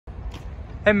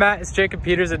Hey Matt, it's Jacob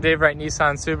Peters at Dave Wright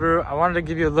Nissan Subaru. I wanted to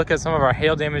give you a look at some of our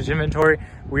hail damage inventory.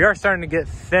 We are starting to get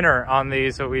thinner on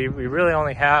these, so we really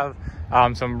only have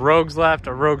some Rogues left,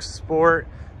 a Rogue Sport.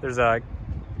 There's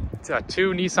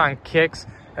two Nissan Kicks,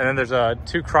 and then there's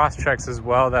two Crosstreks as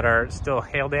well that are still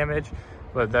hail damage.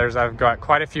 But I've got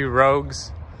quite a few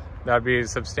Rogues. That'd be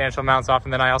substantial amounts off,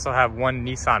 and then I also have one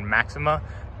Nissan Maxima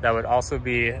that would also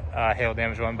be a hail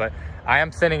damage one. But I am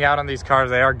thinning out on these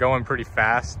cars. They are going pretty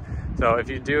fast. So if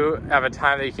you do have a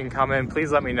time that you can come in,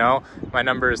 please let me know. My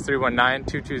number is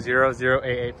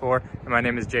 319-220-0884, and my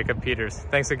name is Jacob Peters.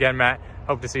 Thanks again, Matt.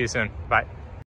 Hope to see you soon. Bye.